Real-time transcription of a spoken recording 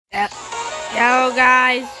Yeah. Yo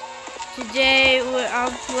guys, today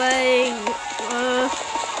I'm playing uh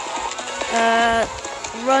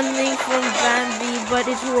running from Bambi, but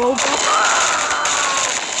it's Roblox.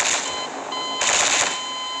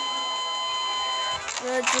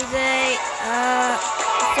 So today,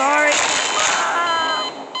 sorry,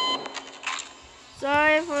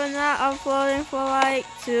 sorry for not uploading for like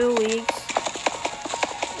 2 weeks.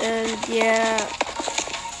 And yeah,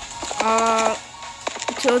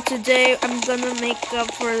 so today I'm gonna make up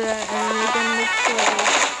for that, and we're gonna play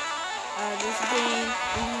this game.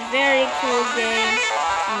 It's a very cool game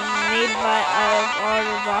made by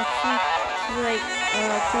Bloxxified. He's like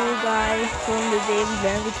a cool guy from the Daily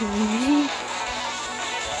Bambi community.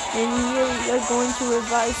 And here we are going to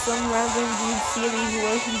revise some random dude series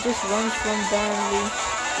where he just runs from Bambi.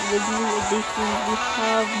 With new additions, we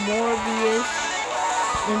have Morbius,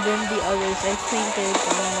 and then the others. I think they're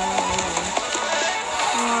gone.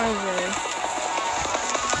 Are they?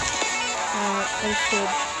 I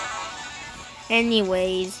should.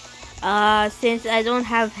 Anyways, since I don't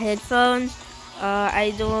have headphones,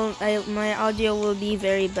 my audio will be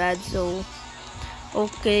very bad. So,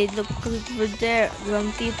 okay, look over there.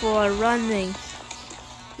 Some people are running.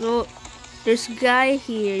 Look, there's a guy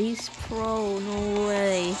here. He's pro. No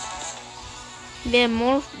way. Yeah,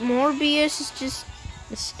 Morbius is just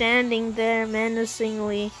standing there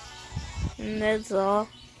menacingly, and that's all.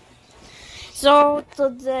 So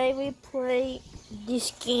today we play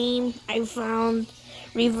this game. I found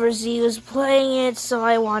River Z was playing it, so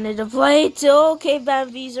I wanted to play it too. Okay,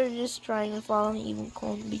 Bambies are just trying to follow me, even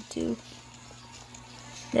Conby too.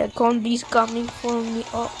 Yeah, Conby's coming for me.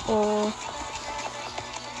 Uh-oh.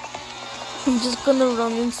 I'm just gonna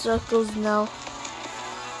run in circles now.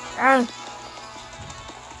 Ah.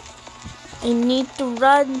 I need to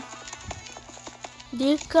run.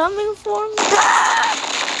 They're coming for me.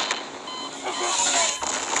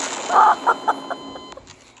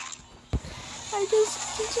 I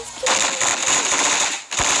just can't.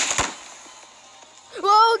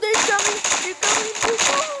 Oh, they're coming. They're coming. They're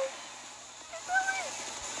coming. They're coming.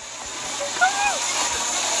 They're coming.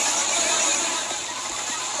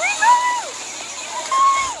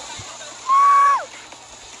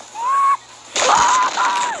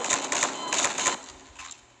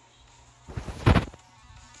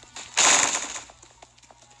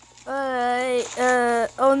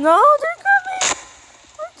 Oh no, they're coming.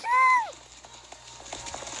 Okay.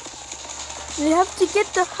 We have to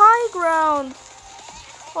get the high ground,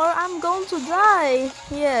 or I'm going to die.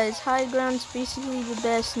 Yeah, it's high ground's basically the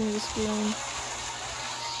best in this game.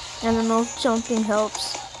 I don't know if jumping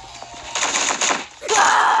helps.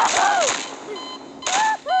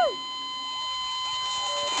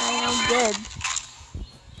 I am dead.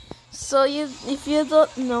 So if you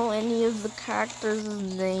don't know any of the characters'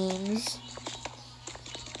 names,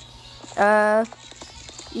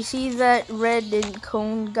 you see that red and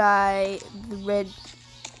cone guy, the red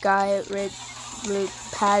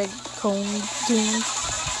padded cone thing.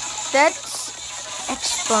 That's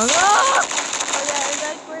X-Punk. Oh yeah,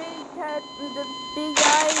 that great cat with the big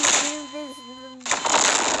eyes.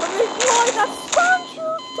 Oh my god, I got Spunk!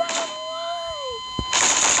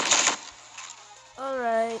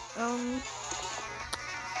 Alright,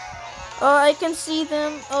 oh, I can see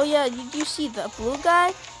them. Oh yeah, did you see the blue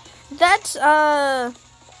guy? That's,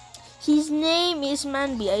 his name is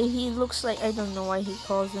Bambi. He looks like, I don't know why he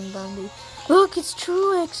calls him Bambi. Look, it's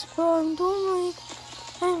true X-Punk. Oh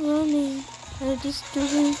my, I'm running. I just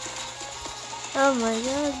doing. Oh my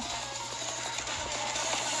god.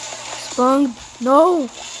 Spunk, no!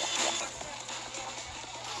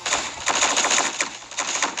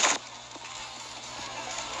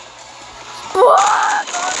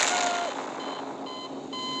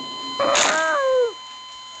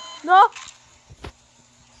 No!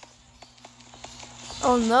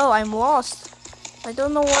 Oh no, I'm lost. I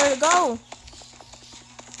don't know where to go.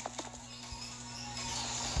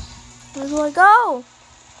 Where do I go?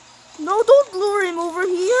 No, don't lure him over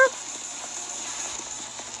here.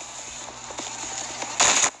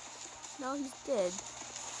 Now he's dead.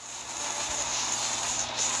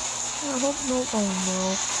 I hope no. Oh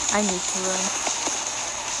no, I need to run.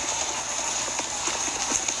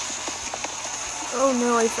 Oh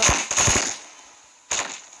no, I thought.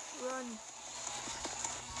 Run.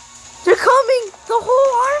 They're coming! The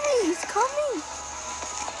whole army is coming!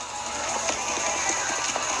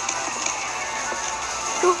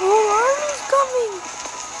 The whole army is coming!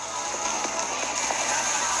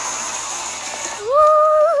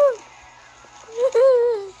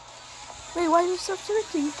 Wait, why are you so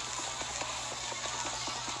tricky?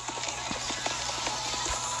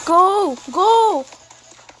 Go! Go!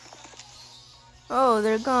 Oh,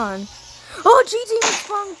 they're gone. Oh, GT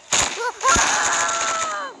spawned.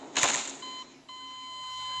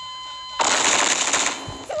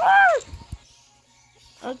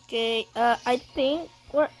 Okay, I think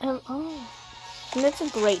we're, oh, that's a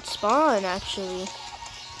great spawn, actually.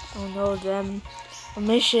 Oh no, them, a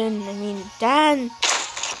mission, Dan.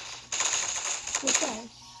 What's that?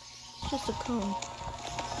 It's just a cone.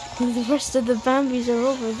 The rest of the Bambis are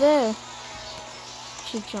over there.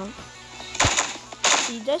 Should jump.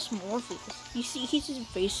 See, there's Morpheus. You see, he's in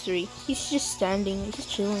phase 3. He's just standing, he's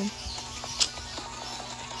chilling.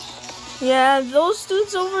 Yeah, those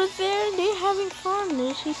dudes over there, they're having fun.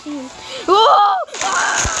 They're chasing. Whoa!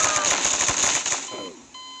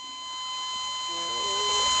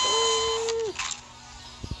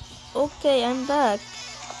 Okay, I'm back.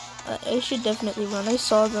 I should definitely run. I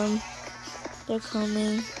saw them. They're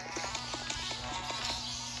coming.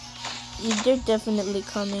 They're definitely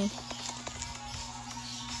coming.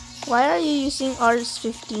 Why are you using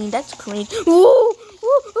RS-15? That's crazy. Woo!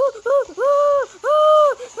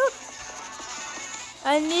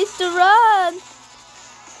 I need to run.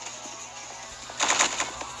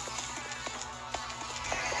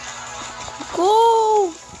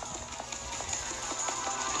 Go!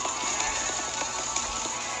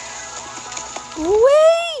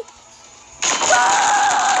 Wait!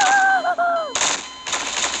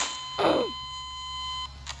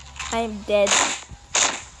 I'm dead.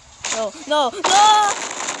 No, no, no!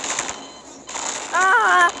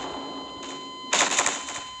 Ah!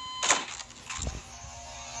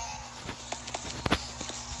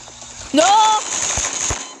 No!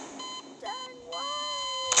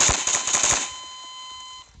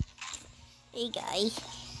 Hey guys.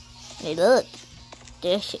 Hey look.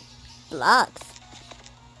 There's blocks.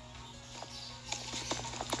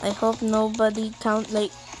 I hope nobody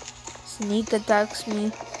sneak attacks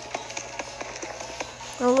me.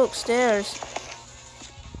 Oh look, stairs.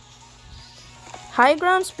 High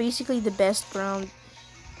ground's basically the best ground.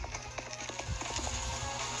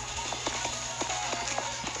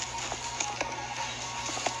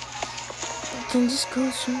 I can just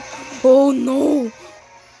go through. Oh no!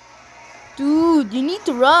 Dude, you need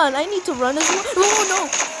to run. I need to run as well. Oh no!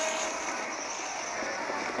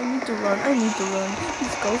 I need to run. I need to run.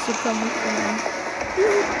 These ghosts are coming for me.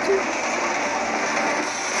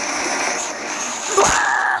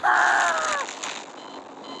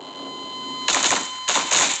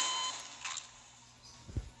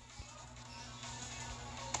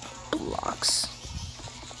 Blocks.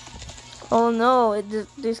 Oh no,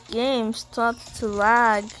 this game starts to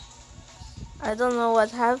lag. I don't know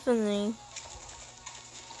what's happening.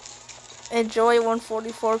 Enjoy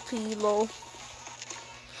 144p low.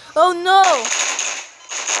 Oh no!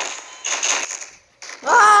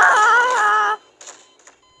 Ah!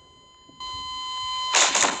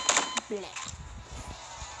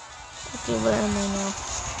 Okay, where am I now?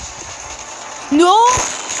 No!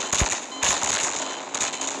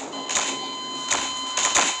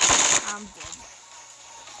 I'm dead.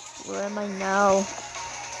 Where am I now?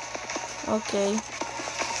 Okay.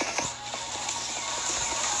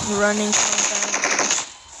 Running from Bambi.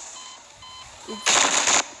 It's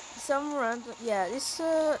some random. Yeah, there's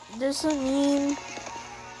a meme.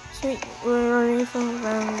 So we're running from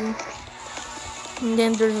Bambi. And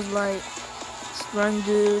then there's like this one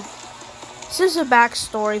dude. This is a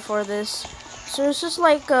backstory for this. So it's just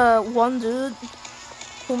like one dude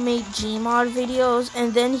who made Gmod videos,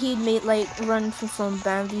 and then he made like Run from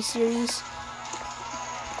Bambi series.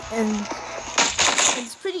 And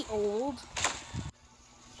it's pretty old.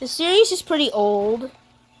 The series is pretty old.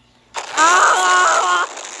 Ah!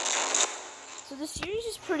 So the series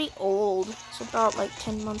is pretty old. It's about like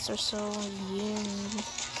 10 months or so, a year maybe.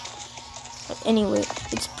 But anyway,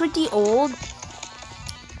 it's pretty old.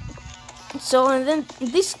 So and then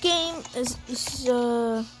this game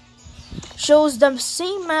shows the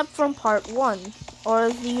same map from part 1, or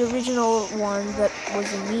the original one that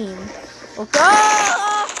was a meme. Okay.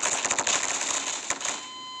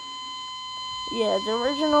 Yeah, the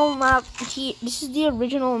original map. This is the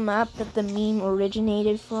original map that the meme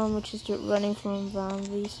originated from, which is running from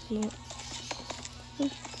Bambi.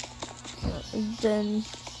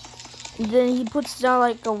 Then he puts down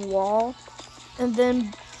like a wall, and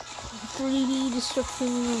then 3D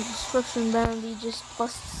destruction Bambi just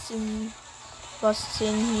busts in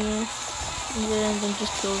here, and then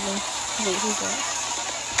just kills him. Wait, who's that?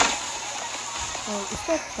 Oh, is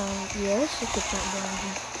that Bambi? Yeah, that's a different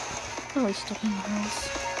Bambi. Oh, he's stuck in the house.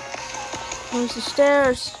 Where's the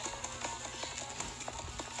stairs?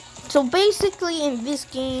 So basically in this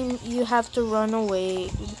game, you have to run away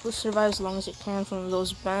to survive as long as you can from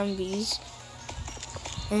those Bambis.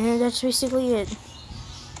 And that's basically it.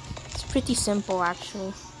 It's pretty simple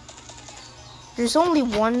actually. There's only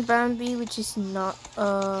one Bambi which is not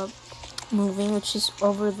moving, which is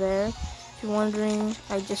over there. If you're wondering,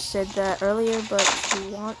 I just said that earlier, but if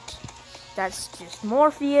you want, that's just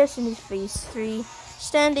Morpheus in his phase 3,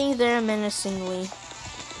 standing there menacingly.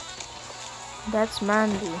 That's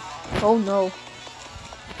Mandy. Oh no.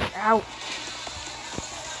 Ow.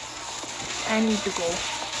 I need to go.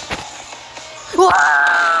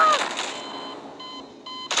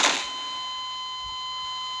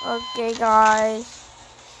 Okay guys,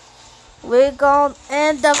 we're gonna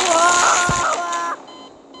end the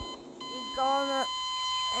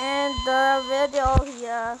video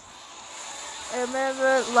here.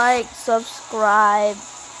 Remember, like, subscribe,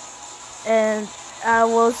 and I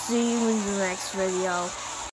will see you in the next video.